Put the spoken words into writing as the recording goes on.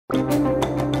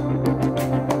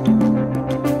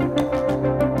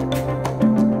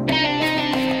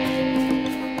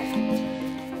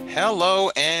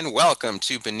Hello and welcome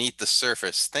to Beneath the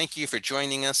Surface. Thank you for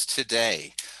joining us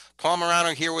today. Paul Morano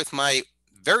here with my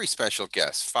very special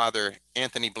guest, Father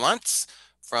Anthony Blount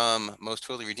from Most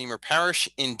Holy Redeemer Parish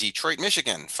in Detroit,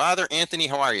 Michigan. Father Anthony,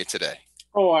 how are you today?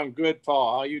 Oh, I'm good,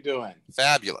 Paul. How are you doing?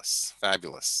 Fabulous,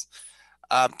 fabulous.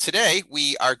 Today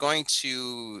we are going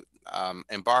to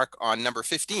embark on number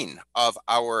 15 of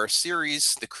our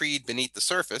series, The Creed Beneath the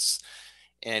Surface.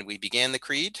 And we began the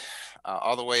creed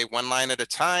all the way one line at a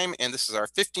time. And this is our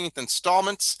 15th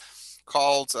installment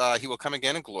called He Will Come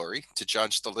Again in Glory to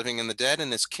Judge the Living and the Dead,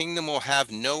 and His Kingdom Will Have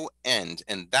No End.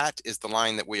 And that is the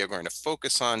line that we are going to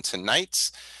focus on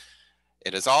tonight.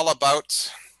 It is all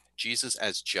about Jesus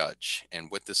as judge and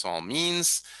what this all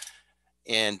means.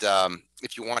 And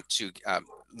if you want to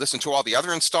listen to all the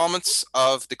other installments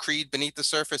of The Creed Beneath the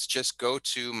Surface, just go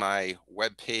to my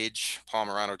webpage,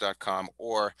 paulmorano.com,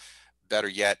 or better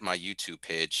yet, my YouTube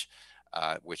page,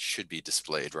 which should be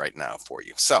displayed right now for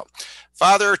you. So,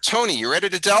 Father Tony, you ready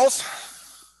to delve?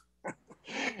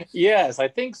 Yes, I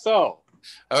think so.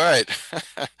 All right.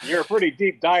 You're a pretty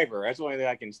deep diver. That's the only thing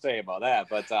I can say about that,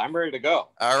 but I'm ready to go.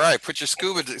 All right, put your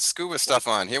scuba stuff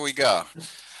on. Here we go.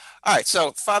 All right,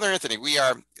 so Father Anthony, we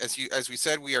are, as we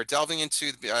said, we are delving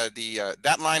into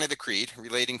that line of the creed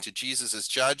relating to Jesus as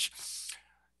judge.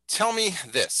 Tell me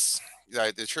this.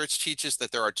 The church teaches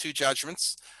that there are two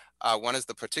judgments. One is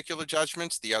the particular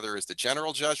judgment. The other is the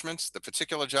general judgment. The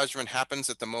particular judgment happens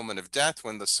at the moment of death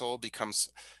when the soul becomes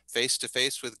face to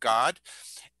face with God.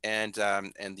 And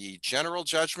the general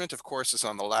judgment, of course, is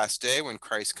on the last day when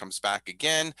Christ comes back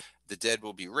again. The dead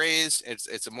will be raised.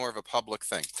 It's a more of a public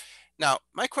thing. Now,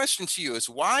 my question to you is,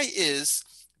 why is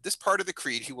this part of the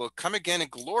creed, He will come again in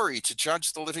glory to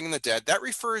judge the living and the dead? That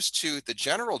refers to the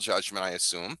general judgment, I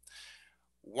assume.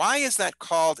 Why is that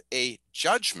called a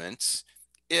judgment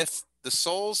if the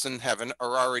souls in heaven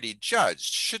are already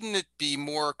judged? Shouldn't it be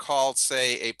more called,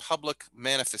 say, a public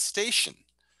manifestation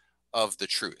of the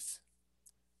truth?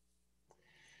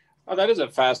 Oh, that is a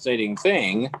fascinating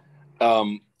thing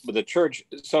with the church.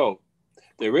 So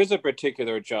there is a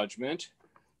particular judgment,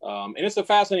 and it's a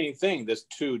fascinating thing, this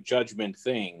two judgment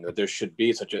thing, that there should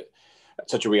be such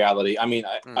a reality. I mean,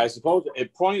 I suppose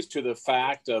it points to the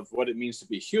fact of what it means to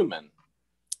be human.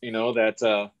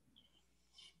 That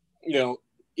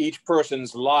each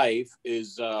person's life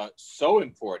is so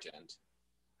important,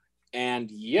 and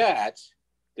yet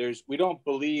we don't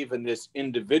believe in this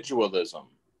individualism,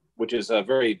 which is a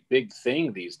very big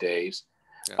thing these days.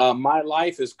 Yeah. My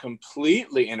life is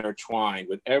completely intertwined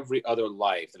with every other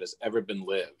life that has ever been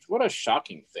lived. What a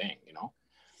shocking thing,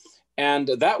 And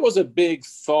that was a big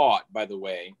thought, by the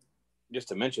way, just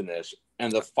to mention this,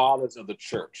 and the fathers of the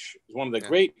church. One of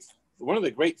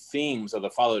the great themes of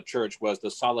the Father of the Church was the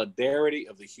solidarity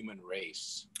of the human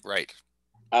race. Right.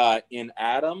 In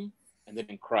Adam and then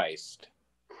in Christ.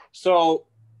 So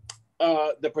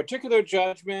the particular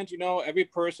judgment, every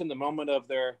person, the moment of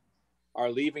are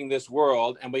leaving this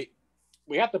world, and we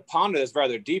have to ponder this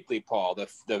rather deeply, Paul,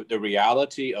 the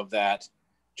reality of that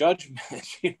judgment,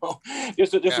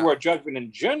 just the word judgment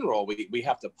in general, we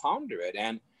have to ponder it.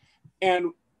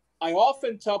 And I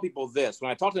often tell people this when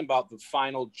I talk to them about the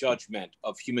final judgment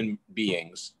of human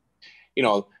beings,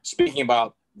 speaking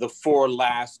about the four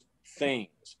last things.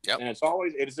 Yep. And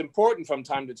it is important from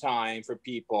time to time for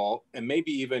people, and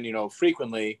maybe even,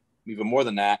 frequently, even more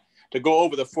than that, to go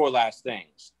over the four last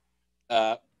things: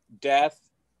 death,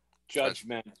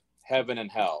 judgment, heaven,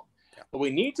 and hell. Yeah. But we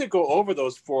need to go over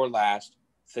those four last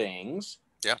things.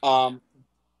 Yeah.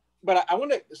 But I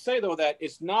want to say, though, that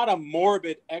it's not a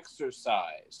morbid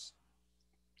exercise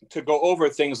to go over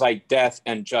things like death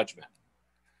and judgment.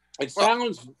 It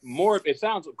sounds,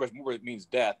 of course, morbid means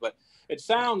death, but it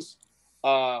sounds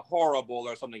horrible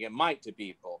or something it might to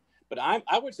people. But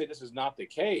I would say this is not the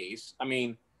case. I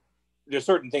mean, there's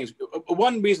certain things.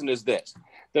 One reason is this.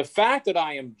 The fact that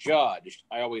I am judged,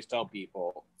 I always tell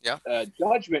people,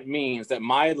 judgment means that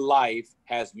my life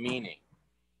has meaning.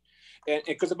 And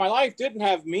because if my life didn't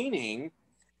have meaning,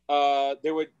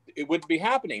 it wouldn't be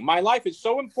happening. My life is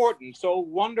so important, so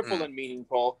wonderful and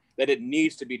meaningful that it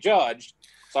needs to be judged.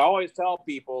 So I always tell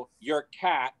people, your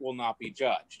cat will not be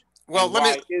judged. Well,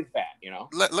 why is that?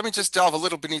 Let me just delve a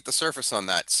little beneath the surface on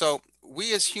that. So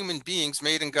we as human beings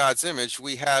made in God's image,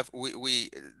 we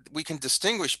can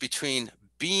distinguish between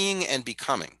being and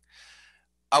becoming.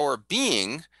 Our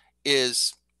being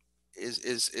has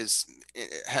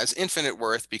infinite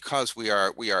worth because we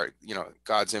are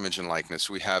God's image and likeness.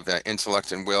 We have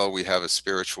intellect and will. We have a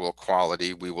spiritual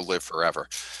quality. We will live forever.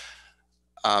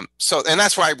 And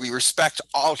that's why we respect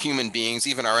all human beings,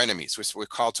 even our enemies. We're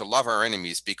called to love our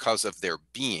enemies because of their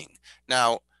being.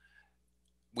 Now,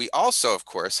 we also, of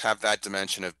course, have that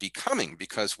dimension of becoming,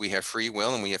 because we have free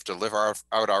will and we have to live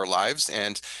out our lives,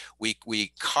 and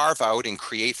we carve out and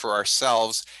create for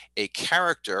ourselves a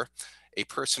character, a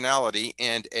personality,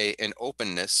 and an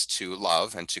openness to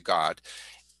love and to God.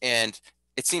 And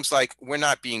it seems like we're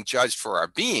not being judged for our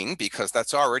being, because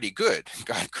that's already good.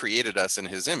 God created us in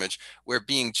his image. We're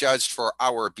being judged for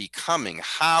our becoming,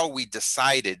 how we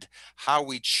decided, how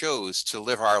we chose to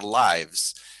live our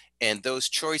lives, and those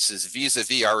choices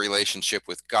vis-a-vis our relationship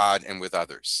with God and with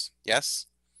others. Yes?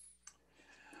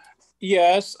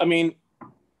 Yes, I mean,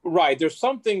 right. There's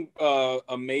something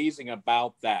amazing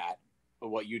about that,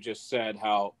 what you just said,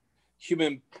 how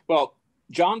well,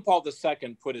 John Paul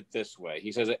II put it this way.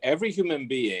 He says that every human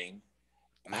being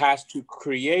has to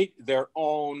create their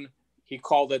own, he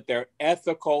called it their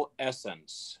ethical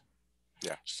essence.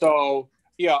 Yeah. So,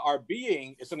 yeah, our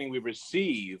being is something we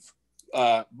receive,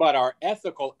 but our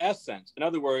ethical essence, in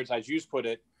other words, as you put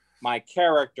it, my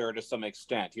character to some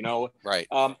extent, Right.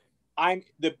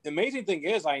 The amazing thing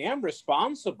is I am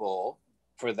responsible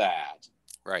for that.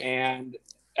 Right. And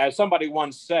as somebody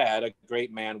once said, a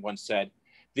great man once said,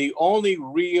 the only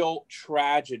real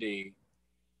tragedy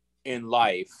in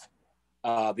life,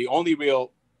 the only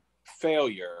real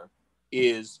failure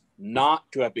is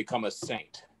not to have become a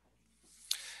saint.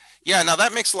 Yeah, now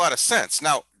that makes a lot of sense.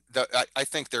 Now, I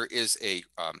think there is a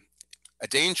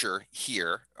danger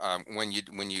here when you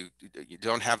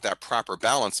don't have that proper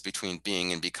balance between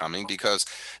being and becoming, because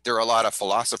there are a lot of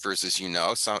philosophers, as you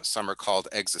know, some are called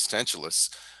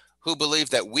existentialists, who believe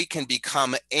that we can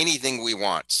become anything we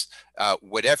want,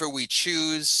 whatever we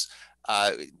choose.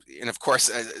 And of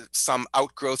course, some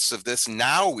outgrowths of this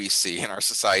now we see in our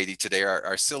society today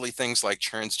are silly things like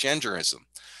transgenderism,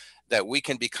 that we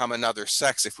can become another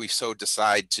sex if we so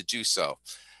decide to do so.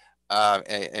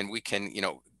 And we can,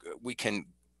 we can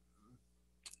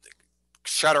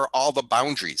shatter all the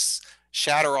boundaries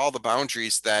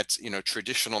that,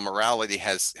 traditional morality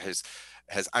has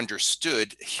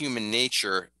understood human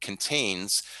nature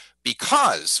contains,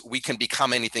 because we can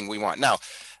become anything we want. Now,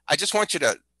 I just want you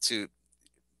to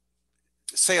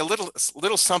say a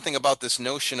little something about this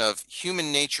notion of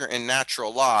human nature and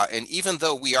natural law. And even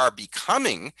though we are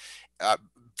becoming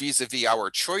vis-a-vis our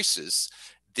choices,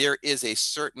 there is a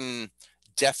certain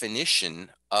definition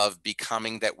of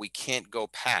becoming that we can't go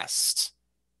past.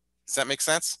 Does that make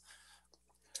sense?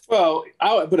 Well,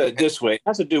 I would put it this way. It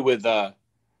has to do with,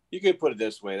 you could put it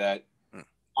this way, that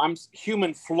I'm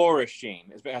human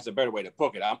flourishing, has a better way to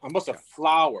put it. I'm just a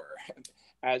flower,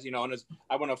 as you know, and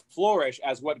I want to flourish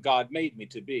as what God made me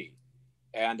to be.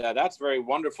 And that's very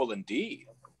wonderful indeed.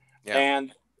 Yeah.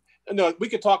 And we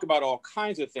could talk about all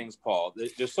kinds of things, Paul.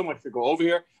 There's so much to go over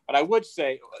here, but I would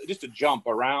say, just to jump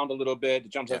around a little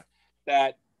bit,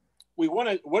 that we want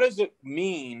to, what does it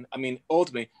mean? I mean,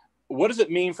 ultimately, what does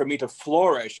it mean for me to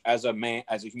flourish as a man,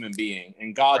 as a human being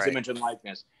in God's image and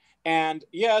likeness? And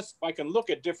yes, I can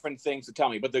look at different things to tell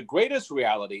me, but the greatest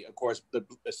reality, of course,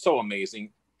 is so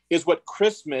amazing, is what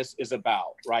Christmas is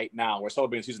about right now. We're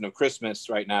celebrating the season of Christmas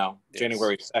right now, yes.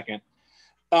 January 2nd.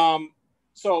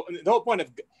 So the whole point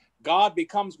of God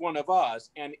becomes one of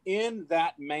us, and in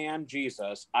that man,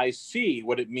 Jesus, I see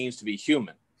what it means to be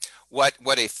human. What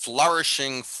a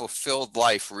flourishing, fulfilled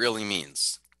life really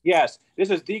means. Yes, this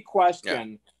is the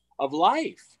question of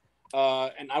life.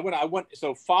 And I want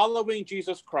so following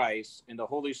Jesus Christ and the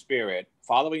Holy Spirit,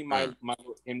 following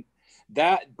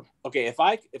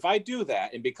if I do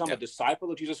that and become a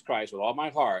disciple of Jesus Christ with all my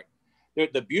heart,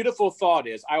 the beautiful thought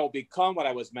is I will become what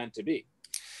I was meant to be.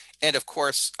 And of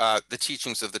course, the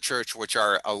teachings of the church, which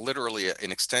are literally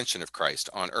an extension of Christ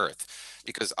on earth,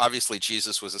 because obviously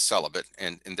Jesus was a celibate,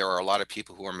 and there are a lot of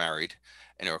people who are married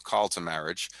and are called to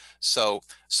marriage. So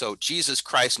Jesus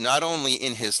Christ, not only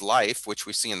in his life, which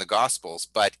we see in the Gospels,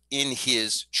 but in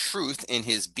his truth, in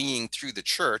his being through the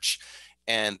church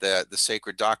and the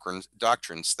sacred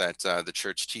doctrines that the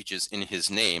church teaches in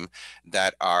his name,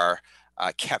 that are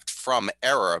kept from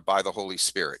error by the Holy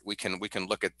Spirit. We can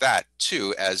look at that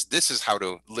too, as this is how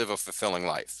to live a fulfilling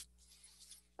life.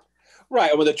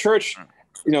 Right. Well, the church,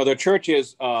 the church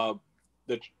is how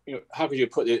could you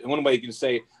put it? One way you can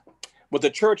say what the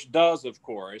church does, of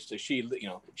course, is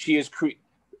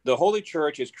the Holy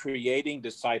Church is creating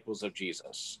disciples of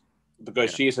Jesus,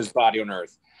 because she is his body on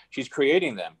earth. She's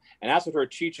creating them, and that's what her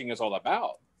teaching is all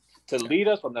about. To lead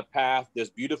us on the path, this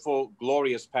beautiful,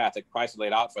 glorious path that Christ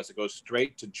laid out for us, that goes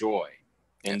straight to joy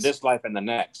in this life and the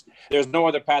next. There's no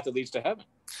other path that leads to heaven.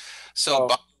 So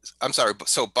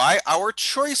by our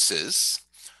choices,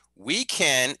 we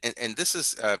can, and this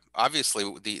is obviously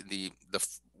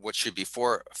what should be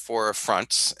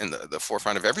forefronts in the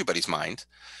forefront of everybody's mind.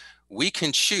 We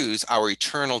can choose our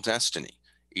eternal destiny,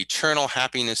 eternal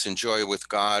happiness and joy with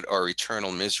God, or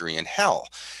eternal misery in hell.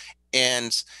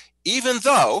 And even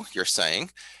though you're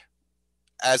saying,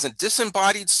 as a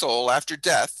disembodied soul after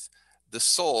death, the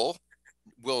soul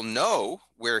will know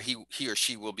where he or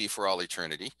she will be for all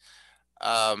eternity.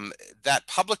 That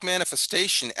public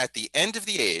manifestation at the end of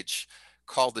the age,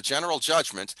 called the general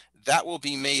judgment, that will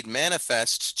be made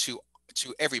manifest to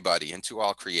everybody and to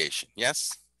all creation.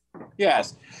 Yes.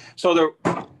 Yes. So there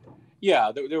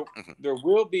Mhm. there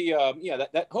will be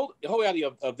that whole idea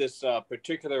of this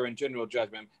particular and general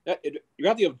judgment. The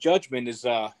idea of judgment is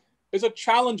a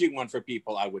challenging one for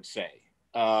people, I would say.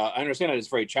 I understand that it's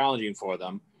very challenging for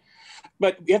them,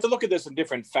 but you have to look at this in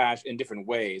different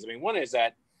ways. I mean, one is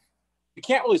that you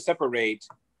can't really separate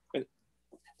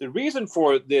the reason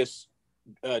for this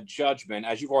judgment,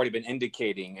 as you've already been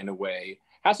indicating in a way,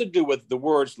 has to do with the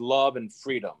words love and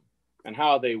freedom and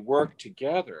how they work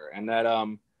together, and that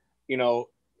you know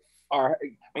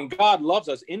and God loves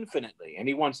us infinitely, and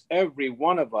He wants every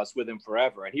one of us with Him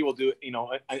forever, and He will do.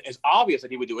 It's obvious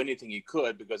that He would do anything He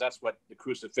could, because that's what the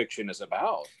crucifixion is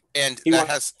about. And He that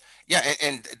wants. has, yeah,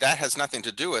 and that has nothing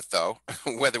to do with, though,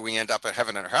 whether we end up at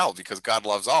heaven or hell, because God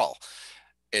loves all.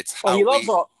 It's Well, He loves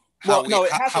all. Well, no,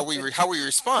 it has. how we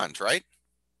respond, right?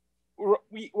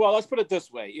 Well, let's put it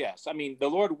this way. Yes, I mean the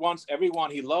Lord wants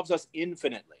everyone. He loves us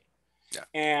infinitely. Yeah.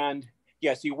 And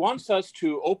yes, He wants us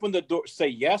to open the door, say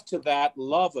yes to that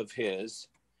love of His.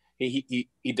 He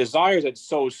desires it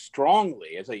so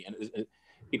strongly.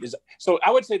 So I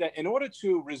would say that in order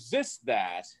to resist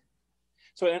that,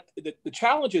 so the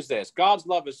challenge is this: God's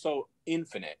love is so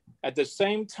infinite. At the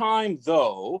same time,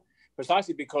 though,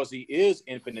 precisely because He is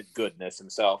infinite goodness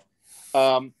Himself,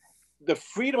 the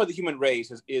freedom of the human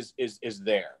race is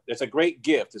there. It's a great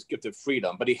gift, this gift of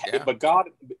freedom. But God,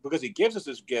 because He gives us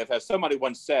this gift, as somebody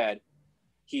once said,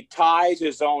 He ties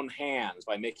His own hands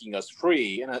by making us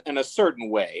free in a certain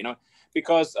way.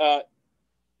 Because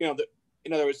in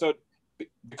other words, so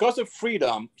because of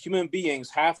freedom, human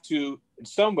beings have to, in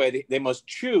some way, they must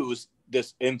choose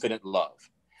this infinite love.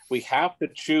 We have to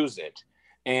choose it,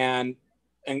 and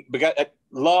because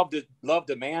love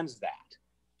demands that.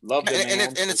 Love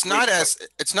demands, and it's not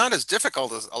as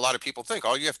difficult as a lot of people think.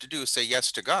 All you have to do is say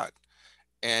yes to God,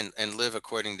 and live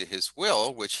according to His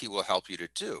will, which He will help you to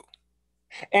do.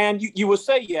 And you will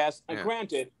say yes, and Yeah.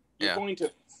 granted, you're Yeah. going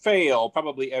to fail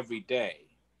probably every day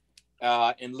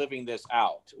in living this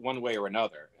out one way or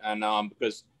another. And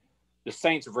because the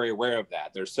saints are very aware of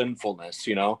that, their sinfulness,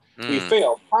 we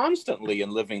fail constantly in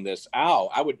living this out.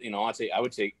 I would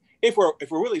say if we're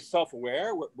really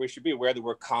self-aware, we should be aware that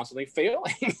we're constantly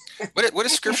failing. What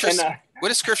does Scripture what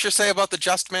does Scripture say about the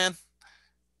just man?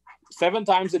 7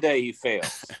 times a day he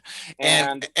fails.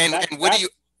 And what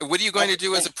are you going to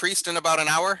do as a priest in about an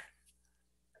hour?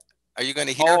 Are you going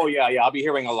to hear? Oh yeah, I'll be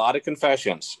hearing a lot of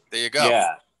confessions. There you go.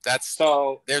 Yeah.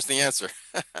 There's the answer.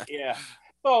 Yeah.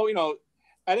 So,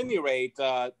 at any rate,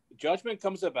 judgment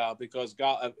comes about because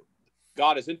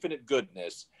God is infinite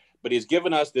goodness, but He's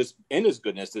given us this, in His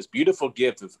goodness, this beautiful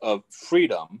gift of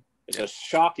freedom. It's a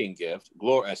shocking gift,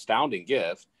 astounding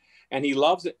gift, and He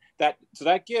loves it. So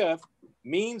that gift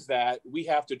means that we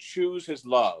have to choose His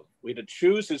love. We have to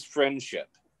choose His friendship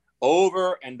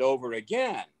over and over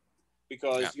again,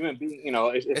 because human being,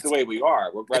 it's the way we are.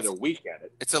 We're rather weak at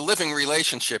it. It's a living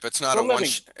relationship. It's not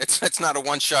it's not a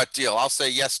one-shot deal. I'll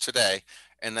say yes today,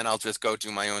 and then I'll just go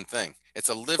do my own thing. It's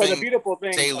a living,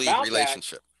 daily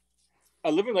relationship.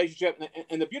 A living relationship.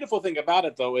 And the beautiful thing about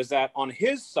it, though, is that on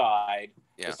His side,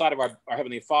 the side of our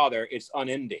Heavenly Father, it's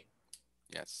unending.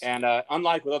 Yes. And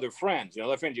unlike with other friends,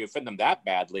 other friends, you offend them that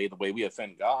badly, the way we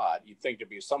offend God, you'd think there'd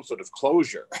be some sort of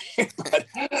closure. But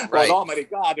with Almighty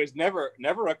God, there's never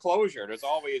a closure. There's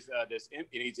always this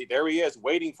empty. There He is,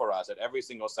 waiting for us at every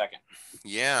single second.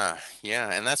 Yeah,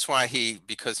 and that's why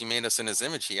because He made us in His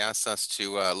image, He asks us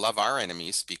to love our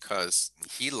enemies, because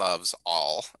He loves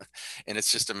all, and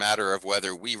it's just a matter of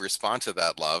whether we respond to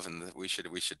that love, and we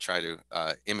should try to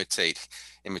imitate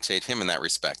Him in that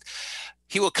respect.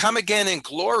 He will come again in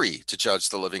glory to judge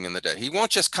the living and the dead. He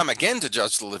won't just come again to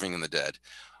judge the living and the dead.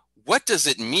 What does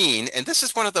it mean? And this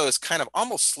is one of those kind of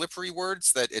almost slippery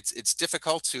words that it's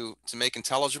difficult to make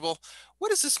intelligible. What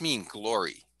does this mean,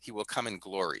 glory? He will come in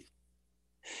glory.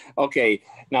 Okay,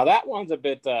 now that one's a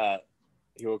bit,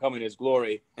 He will come in His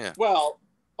glory. Yeah. Well,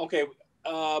 okay,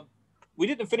 we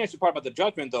didn't finish the part about the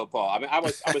judgment, though, Paul. I mean, I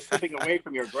was slipping away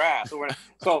from your grasp.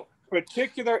 So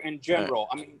particular and general.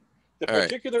 I mean, the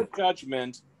particular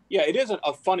judgment Yeah, it isn't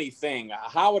a funny thing.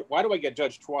 Why do I get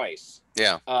judged twice?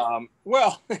 Yeah.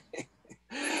 Well,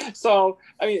 so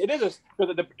I mean, it is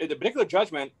the particular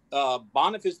judgment.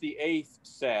 Boniface VIII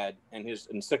said in his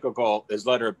encyclical, his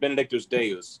letter Benedictus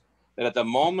Deus, that at the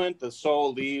moment the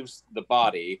soul leaves the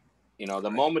body, the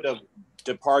Right. moment of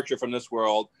departure from this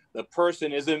world, the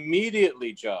person is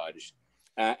immediately judged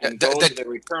and goes to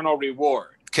their eternal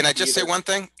reward. Can I just say one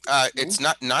thing? Mhm. It's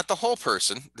not the whole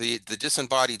person, the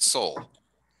disembodied soul,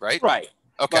 right? Right,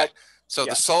 Okay. but So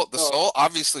the yeah. soul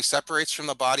obviously separates from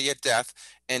the body at death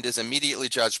and is immediately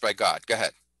judged by God. Go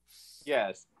ahead.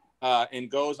 Yes, and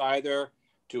goes either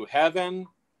to heaven,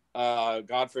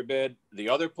 God forbid, the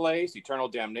other place, eternal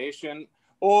damnation,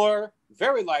 or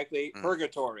very likely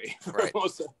purgatory Right.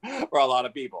 for a lot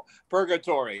of people.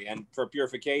 Purgatory and for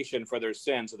purification for their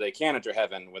sins so they can enter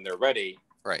heaven when they're ready.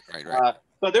 Right.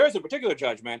 So there is a particular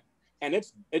judgment, and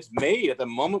it's made at the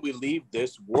moment we leave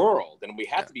this world, and we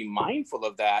have to be mindful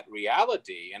of that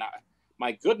reality. And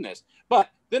my goodness. But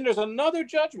then there's another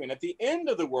judgment at the end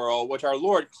of the world, which our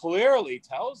Lord clearly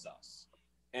tells us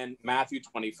in Matthew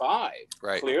 25.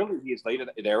 Right. Clearly, he's laid it.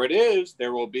 There it is.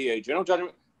 There will be a general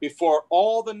judgment before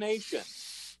all the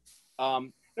nations.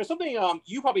 There's something,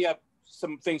 you probably have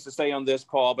some things to say on this,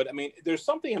 Paul, but I mean, there's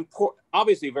something important,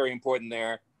 obviously very important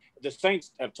there. The saints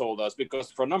have told us,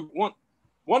 because for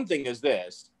one thing is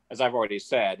this, as I've already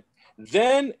said,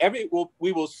 then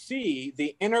we will see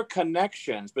the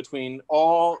interconnections between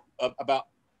all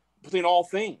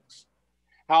things.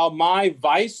 How my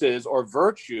vices or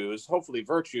virtues, hopefully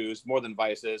virtues more than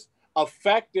vices,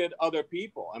 affected other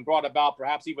people and brought about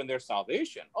perhaps even their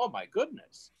salvation. Oh my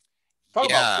goodness. Talk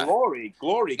about Yeah. glory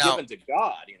Now, given to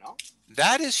God,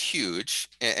 that is huge,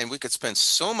 and we could spend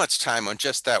so much time on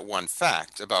just that one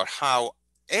fact about how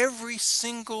every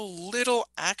single little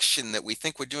action that we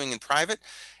think we're doing in private,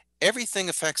 everything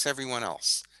affects everyone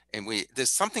else. And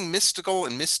there's something mystical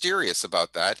and mysterious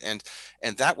about that, and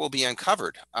that will be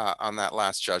uncovered on that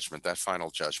last judgment, that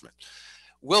final judgment.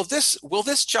 Will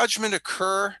this judgment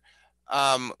occur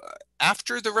um,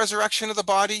 after the resurrection of the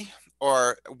body,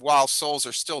 or while souls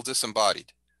are still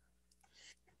disembodied?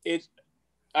 It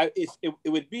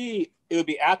would be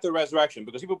at the resurrection,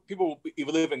 because people will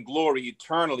either live in glory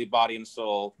eternally, body and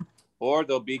soul, or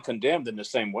they'll be condemned in the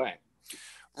same way.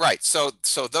 Right. So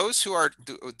those who are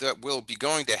that will be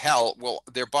going to hell,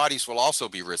 their bodies will also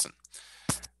be risen,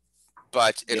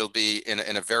 but it'll be in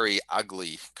a very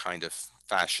ugly kind of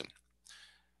fashion.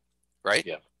 Right?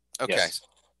 Yeah. Okay. Yes.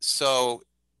 So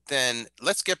then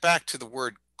let's get back to the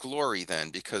word glory then,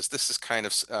 because this is kind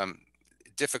of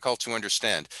difficult to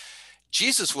understand.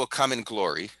 Jesus will come in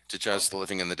glory to judge the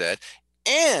living and the dead,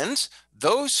 and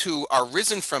those who are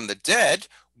risen from the dead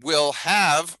will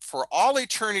have for all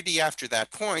eternity after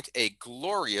that point a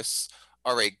glorious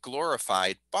or a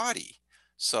glorified body.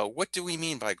 So what do we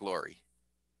mean by glory?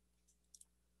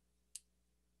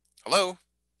 Hello?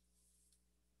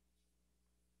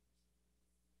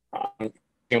 A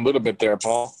little bit there,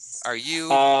 Paul. Are you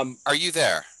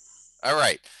there? All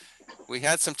right. We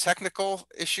had some technical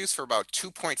issues for about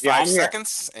 2.5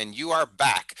 seconds, and you are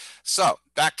back. So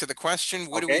back to the question: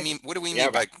 what do we mean? What do we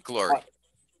mean by glory?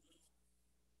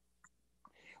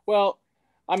 Well,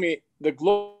 I mean, the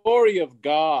glory of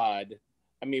God,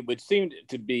 I mean, would seem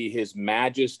to be His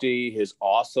majesty, His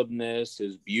awesomeness,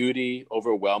 His beauty,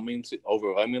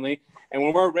 overwhelmingly. And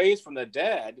when we're raised from the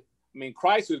dead, I mean,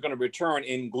 Christ is going to return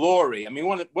in glory. I mean,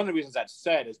 one of the reasons that's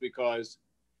said is because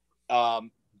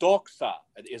doxa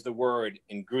is the word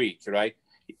in Greek, right?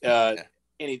 And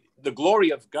the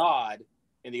glory of God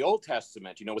in the Old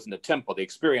Testament, was in the temple. They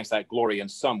experienced that glory in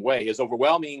some way. His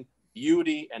overwhelming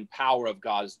beauty and power of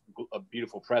God's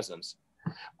beautiful presence.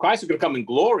 Christ is going to come in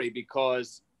glory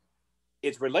because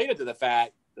it's related to the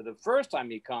fact that the first time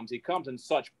he comes in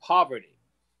such poverty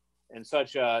and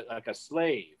such like a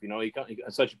slave.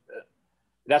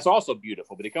 That's also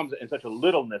beautiful, but he comes in such a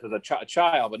littleness as a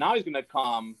child. But now he's going to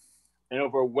come in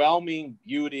overwhelming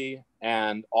beauty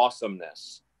and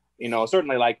awesomeness.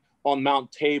 Certainly like on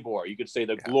Mount Tabor, you could say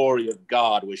the glory of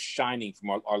God was shining from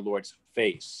our Lord's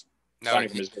face, shining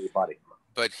from his very body.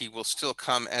 But he will still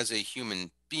come as a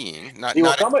human being. But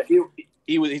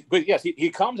yes, he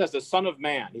comes as the Son of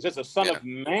Man. He says the Son of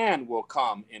Man will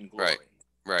come in glory.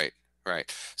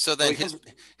 Right. So then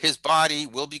his body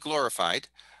will be glorified,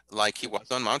 like he was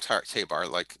on Mount Tabor.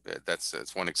 Like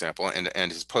that's one example.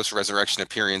 And his post-resurrection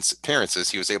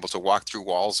appearances, he was able to walk through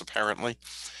walls apparently,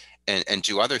 and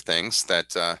do other things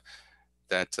that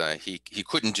he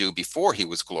couldn't do before he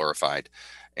was glorified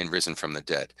and risen from the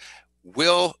dead.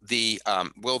 Will the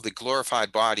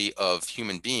glorified body of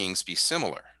human beings be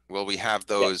similar? Will we have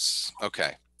those? Yes.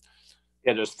 Okay.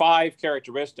 Yeah, there's 5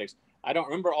 characteristics. I don't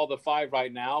remember all the 5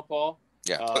 right now, Paul.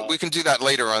 Yeah, but we can do that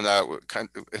later on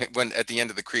when at the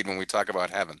end of the creed when we talk about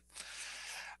heaven.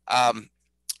 All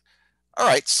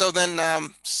right, so then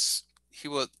he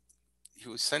will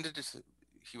send it.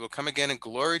 He will come again in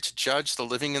glory to judge the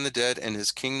living and the dead, and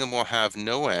his kingdom will have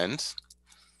no end.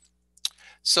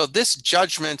 So this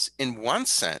judgment, in one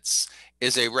sense,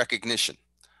 is a recognition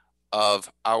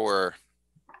of our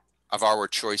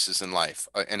choices in life,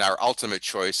 and our ultimate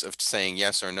choice of saying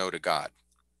yes or no to God.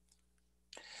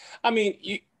 I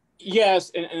mean,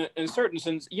 yes, in a certain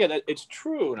sense, yeah, that it's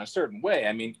true in a certain way.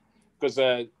 I mean, because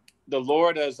the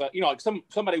Lord, as like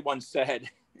somebody once said,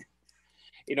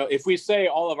 if we say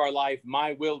all of our life,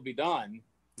 "My will be done,"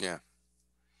 yeah,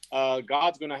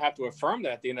 God's going to have to affirm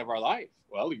that at the end of our life.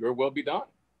 Well, your will be done.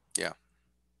 Yeah,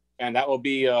 and that will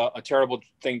be a terrible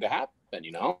thing to happen.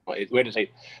 Wait to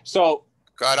say. So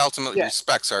God ultimately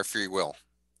respects our free will.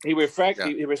 He respects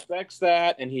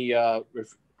that, and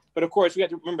but of course we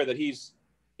have to remember that he's,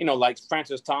 like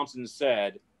Francis Thompson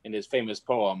said in his famous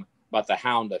poem about the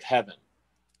hound of heaven,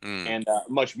 and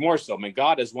much more so. I mean,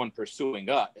 God is one pursuing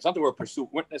us. It's not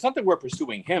that we're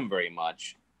pursuing him very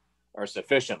much or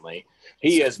sufficiently.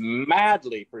 He is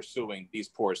madly pursuing these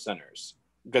poor sinners,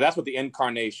 because that's what the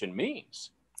incarnation means.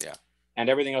 Yeah. And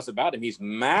everything else about him, he's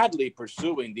madly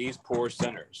pursuing these poor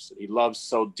sinners he loves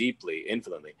so deeply,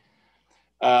 infinitely.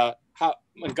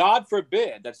 God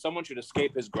forbid that someone should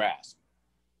escape his grasp.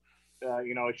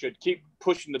 It should keep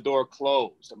pushing the door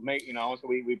closed. So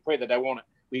we pray that won't.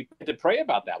 We have to pray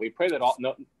about that. We pray that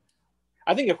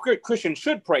I think a Christian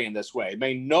should pray in this way.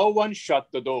 May no one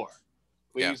shut the door.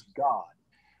 Please,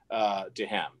 God, to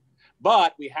him.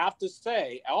 But we have to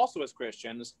say also as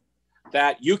Christians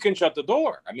that you can shut the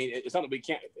door. I mean, it's not that we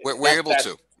can't. We're able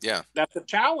to. Yeah. That's a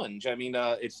challenge. I mean,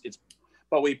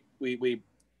 but we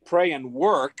pray and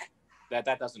work that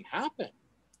doesn't happen.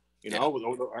 We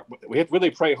have to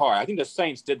really pray hard. I think the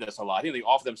saints did this a lot. I think they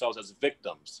offered themselves as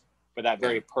victims for that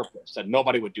very purpose, and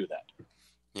nobody would do that.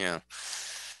 Yeah.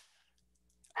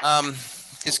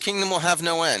 His kingdom will have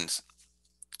no end.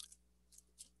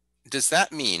 Does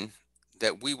that mean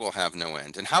that we will have no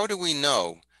end? And how do we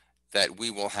know that we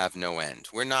will have no end?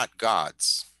 We're not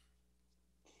gods.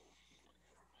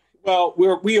 Well,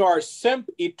 we are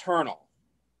eternal.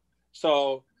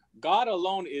 So God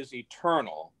alone is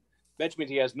eternal. That means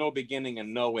he has no beginning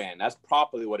and no end. That's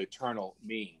properly what eternal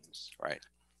means. Right.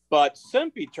 But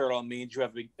eternal means you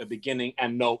have a beginning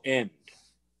and no end.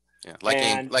 Yeah,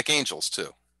 like angels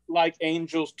too. Like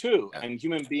angels too. Yeah. And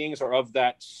human beings are of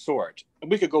that sort.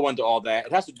 And we could go into all that.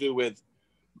 It has to do with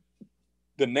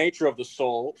the nature of the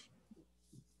soul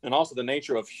and also the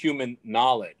nature of human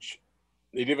knowledge.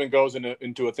 It even goes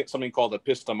into something called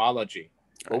epistemology,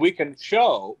 where we can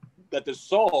show that the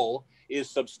soul is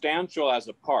substantial as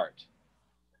a part.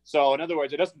 So, in other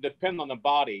words, it doesn't depend on the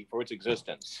body for its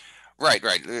existence. Right.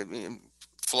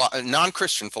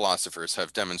 Non-Christian philosophers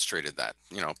have demonstrated that.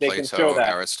 Plato,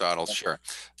 Aristotle,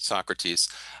 Socrates.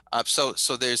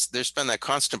 So there's been that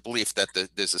constant belief that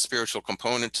there's a spiritual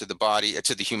component to the body,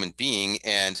 to the human being,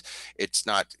 and it's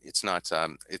not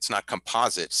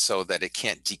composite, so that it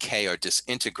can't decay or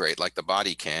disintegrate like the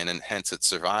body can, and hence it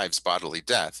survives bodily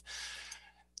death.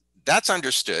 That's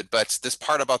understood, but this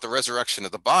part about the resurrection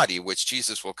of the body, which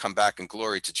Jesus will come back in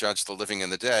glory to judge the living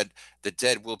and the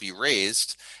dead will be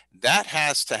raised, that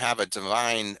has to have a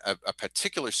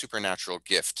particular supernatural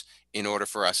gift in order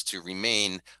for us to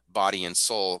remain body and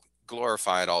soul,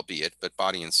 glorified albeit, but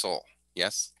body and soul.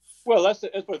 Yes? Well, let's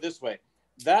put it this way.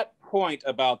 That point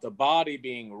about the body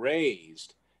being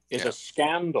raised is a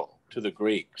scandal to the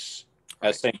Greeks,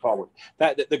 as St. Paul would.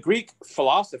 That the Greek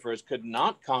philosophers could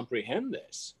not comprehend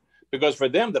this, because for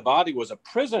them, the body was a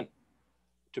prison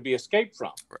to be escaped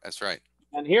from. That's right.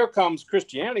 And here comes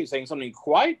Christianity saying something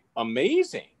quite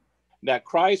amazing, that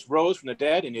Christ rose from the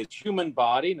dead in his human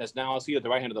body and is now seated at the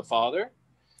right hand of the Father.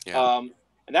 Yeah.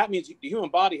 And that means the human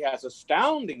body has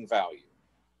astounding value,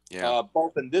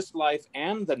 both in this life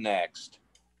and the next.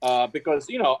 Because,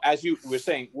 as you were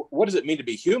saying, what does it mean to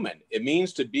be human? It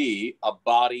means to be a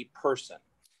body person.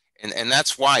 And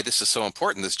that's why this is so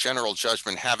important, this general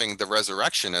judgment having the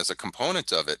resurrection as a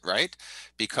component of it, right?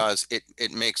 Because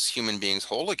it makes human beings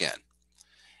whole again.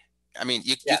 I mean,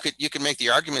 you could make the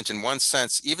argument in one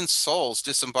sense, even souls,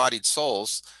 disembodied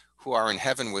souls who are in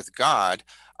heaven with God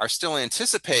are still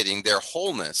anticipating their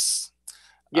wholeness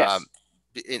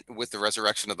with the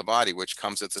resurrection of the body, which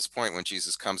comes at this point when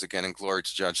Jesus comes again in glory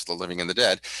to judge the living and the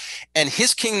dead. And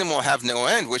his kingdom will have no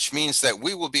end, which means that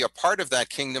we will be a part of that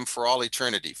kingdom for all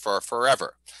eternity, for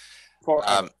forever.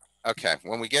 Okay,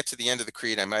 when we get to the end of the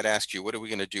creed, I might ask you, what are we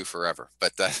going to do forever?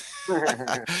 But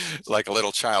like a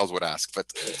little child would ask.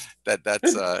 But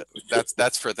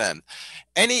that's for then.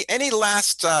 Any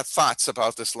last thoughts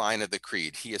about this line of the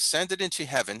creed? He ascended into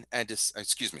heaven, and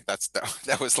excuse me,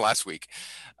 that was last week.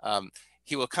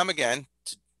 He will come again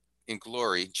in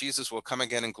glory. Jesus will come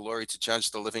again in glory to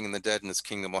judge the living and the dead, and his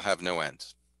kingdom will have no end.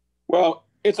 Well,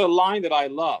 it's a line that I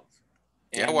love,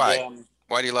 Yeah, and why?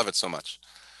 Why do you love it so much?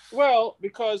 well,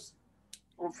 because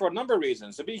for a number of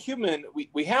reasons. To be human,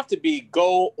 we have to be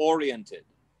goal oriented.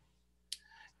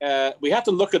 We have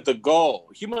to look at the goal.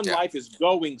 Human Yeah, life is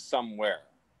going somewhere.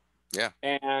 yeah,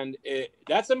 And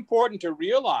that's important to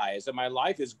realize that my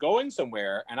life is going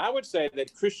somewhere. And I would say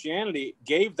that Christianity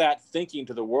gave that thinking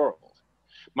to the world.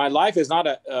 My life is not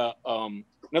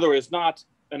in other words, not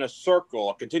in a circle,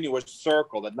 a continuous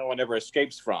circle that no one ever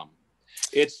escapes from.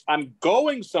 It's I'm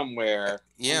going somewhere, and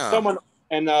yeah. someone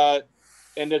and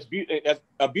it's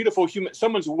a beautiful human.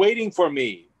 Someone's waiting for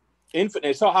me.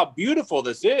 Infinite. So how beautiful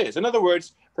this is. In other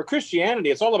words, for Christianity,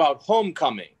 it's all about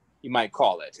homecoming. You might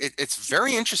call it. It's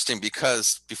very interesting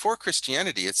because before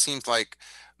Christianity, it seemed like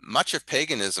much of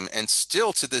paganism, and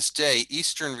still to this day,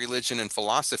 Eastern religion and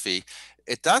philosophy,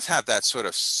 it does have that sort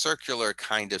of circular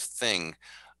kind of thing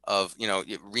of,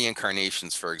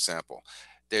 reincarnations, for example.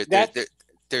 There, there, there,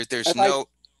 That's there's if I no.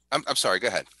 I'm sorry. Go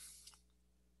ahead.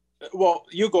 well,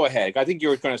 you go ahead. I think you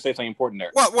were going to say something important there.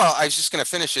 Well, I was just going to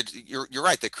finish it. You're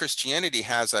right that Christianity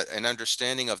has an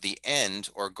understanding of the end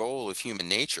or goal of human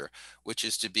nature, which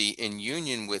is to be in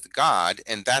union with God,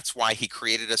 and that's why He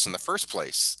created us in the first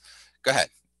place. Go ahead.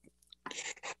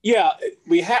 Yeah,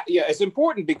 we have. Yeah, it's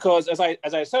important because as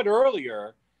I said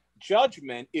earlier,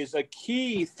 judgment is a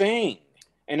key thing,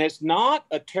 and it's not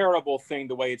a terrible thing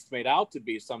the way it's made out to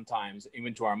be sometimes,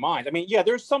 even to our minds. I mean, yeah,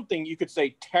 there's something you could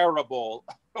say terrible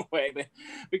way,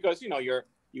 because you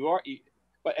are,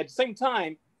 but at the same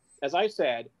time, as I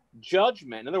said,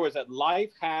 judgment. In other words, that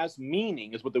life has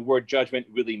meaning is what the word judgment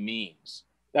really means.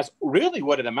 That's really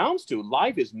what it amounts to.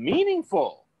 Life is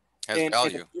meaningful. Has And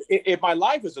value. if my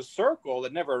life is a circle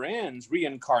that never ends,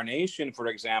 reincarnation, for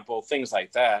example, things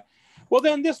like that, well,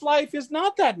 then this life is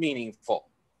not that meaningful,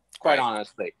 quite Right.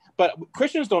 honestly. But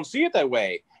Christians don't see it that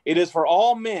way. It is for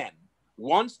all men,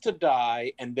 once to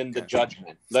die, and then the Yeah.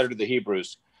 judgment. Letter to the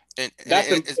Hebrews. And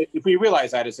If we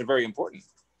realize that, it's very important.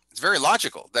 it's very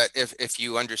logical that if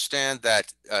you understand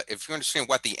that, if you understand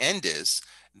what the end is,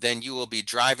 then you will be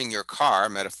driving your car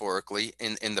metaphorically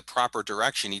in the proper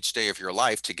direction each day of your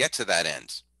life to get to that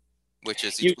end, which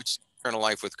is You, eternal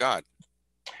life with God.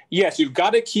 yes, you've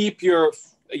got to keep your.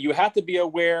 You have to be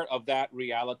aware of that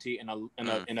reality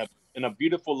Mm, in a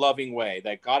beautiful, loving way.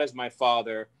 That God is my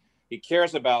Father. He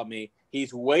cares about me.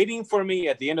 He's waiting for me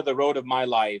at the end of the road of my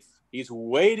life. He's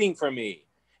waiting for me,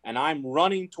 and I'm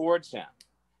running towards Him.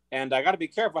 And I got to be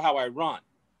careful how I run.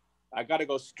 I got to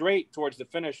go straight towards the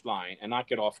finish line and not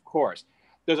get off course.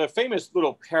 There's a famous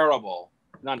little parable,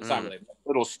 it's not mm, really a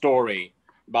little story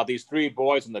about these three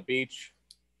boys on the beach,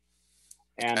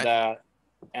 and okay.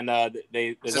 Is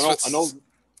there's this what's? an Go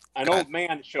ahead. old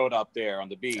man showed up there on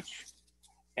the beach,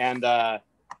 and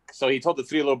so he told the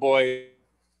three little boys.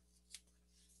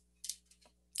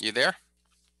 You there?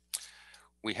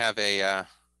 We have a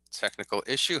technical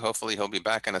issue. Hopefully, he'll be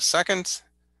back in a second.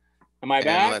 Am I And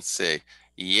back? let's see.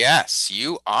 Yes,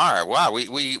 you are. Wow,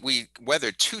 we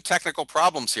weathered two technical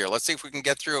problems here. Let's see if we can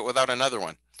get through it without another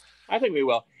one. I think we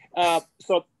will.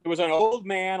 So there was an old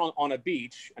man on a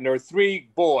beach, and there were three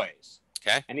boys.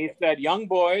 Okay. And he said, "Young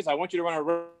boys, I want you to run a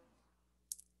race."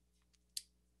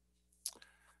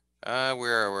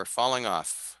 We're falling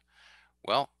off.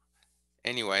 Well,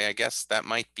 anyway, I guess that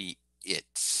might be it.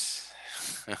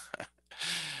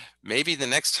 Maybe the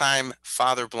next time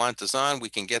Father Blount is on, we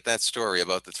can get that story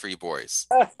about the three boys.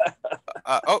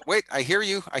 Oh, wait, I hear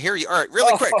you. I hear you. All right,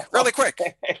 really quick, really quick.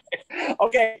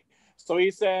 Okay. So he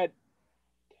said,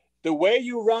 the way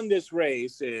you run this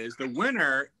race is the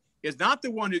winner is not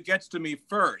the one who gets to me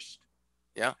first.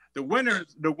 Yeah. The winner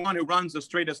is the one who runs the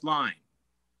straightest line.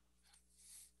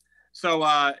 So,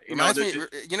 It reminds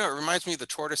me of the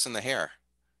tortoise and the hare.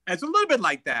 it's a little bit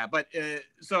like that. But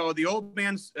so the old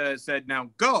man said, now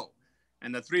go.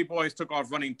 And the three boys took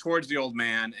off running towards the old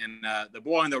man. And the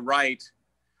boy on the right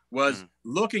was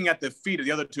looking at the feet of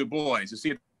the other two boys to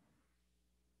see.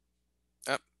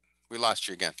 Oh, we lost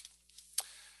you again.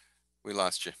 We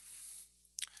lost you.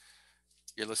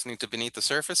 You're listening to Beneath the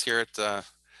Surface here at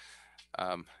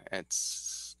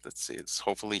let's see, it's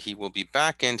hopefully he will be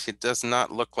back, and it does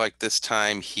not look like this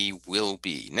time he will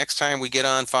be. Next time we get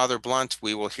on Father Blount,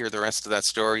 we will hear the rest of that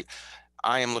story.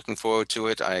 I am looking forward to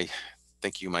it. I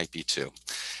think you might be too.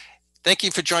 Thank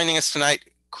you for joining us tonight.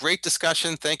 Great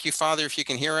discussion. Thank you, Father, if you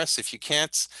can hear us. If you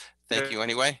can't, thank you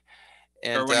anyway.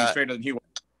 And straighter than he was.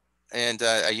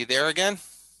 Are you there again?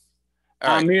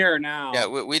 All I'm right. Here now. Yeah,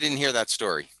 we didn't hear that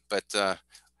story, but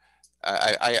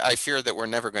I fear that we're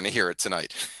never going to hear it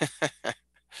tonight.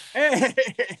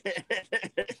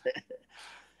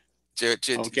 Do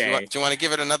you want to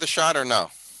give it another shot or no?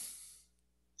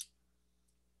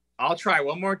 I'll try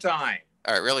one more time.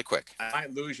 All right, really quick. I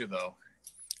might lose you though.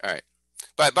 All right.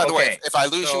 But by the way, if I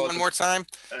lose you one more time,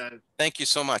 thank you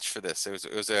so much for this. It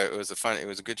was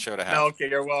a good show to have. Okay,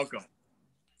 you're welcome.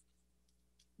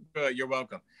 Good, you're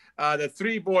welcome. The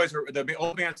three boys, the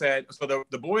old man said, so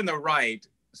the boy on the right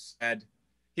said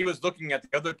he was looking at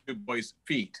the other two boys'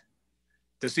 feet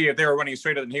to see if they were running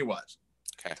straighter than he was.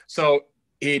 Okay. So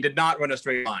he did not run a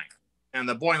straight line. And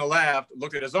the boy on the left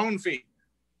looked at his own feet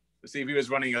to see if he was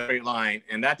running a straight line.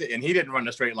 And he didn't run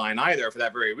a straight line either for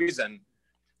that very reason.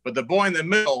 But the boy in the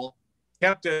middle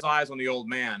kept his eyes on the old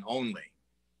man only.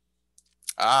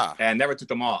 And never took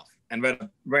them off and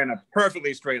ran a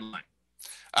perfectly straight line.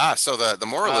 So the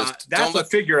moral is that's a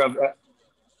figure of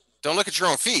don't look at your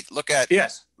own feet. Look at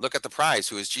the prize,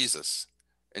 who is Jesus,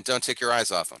 and don't take your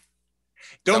eyes off him.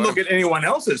 Don't look at anyone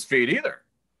else's feet either.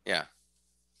 Yeah.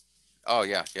 Oh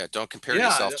yeah. Don't compare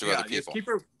yourself to other people.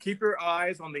 Just keep your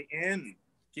eyes on the end.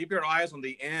 Keep your eyes on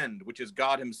the end, which is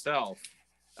God Himself,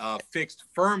 fixed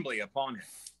firmly upon Him.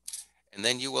 And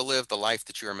then you will live the life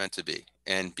that you are meant to be,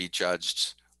 and be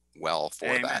judged well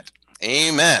for that.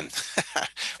 Amen.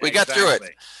 We got through it.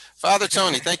 Father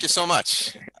Tony, thank you so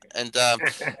much. And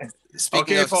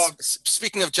speaking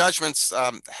of judgments,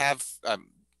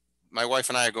 my wife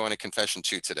and I are going to confession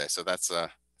too today, so that's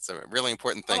it's a really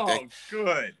important thing. Oh,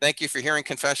 good. Thank you for hearing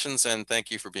confessions, and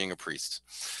thank you for being a priest.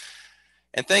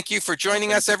 And thank you for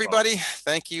joining us, everybody.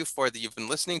 Thank you you've been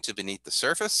listening to Beneath the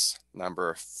Surface,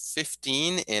 number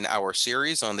 15 in our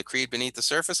series on the Creed Beneath the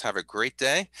Surface. Have a great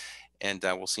day, and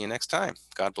we'll see you next time.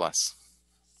 God bless.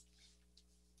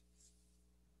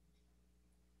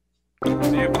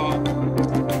 See you, Paul.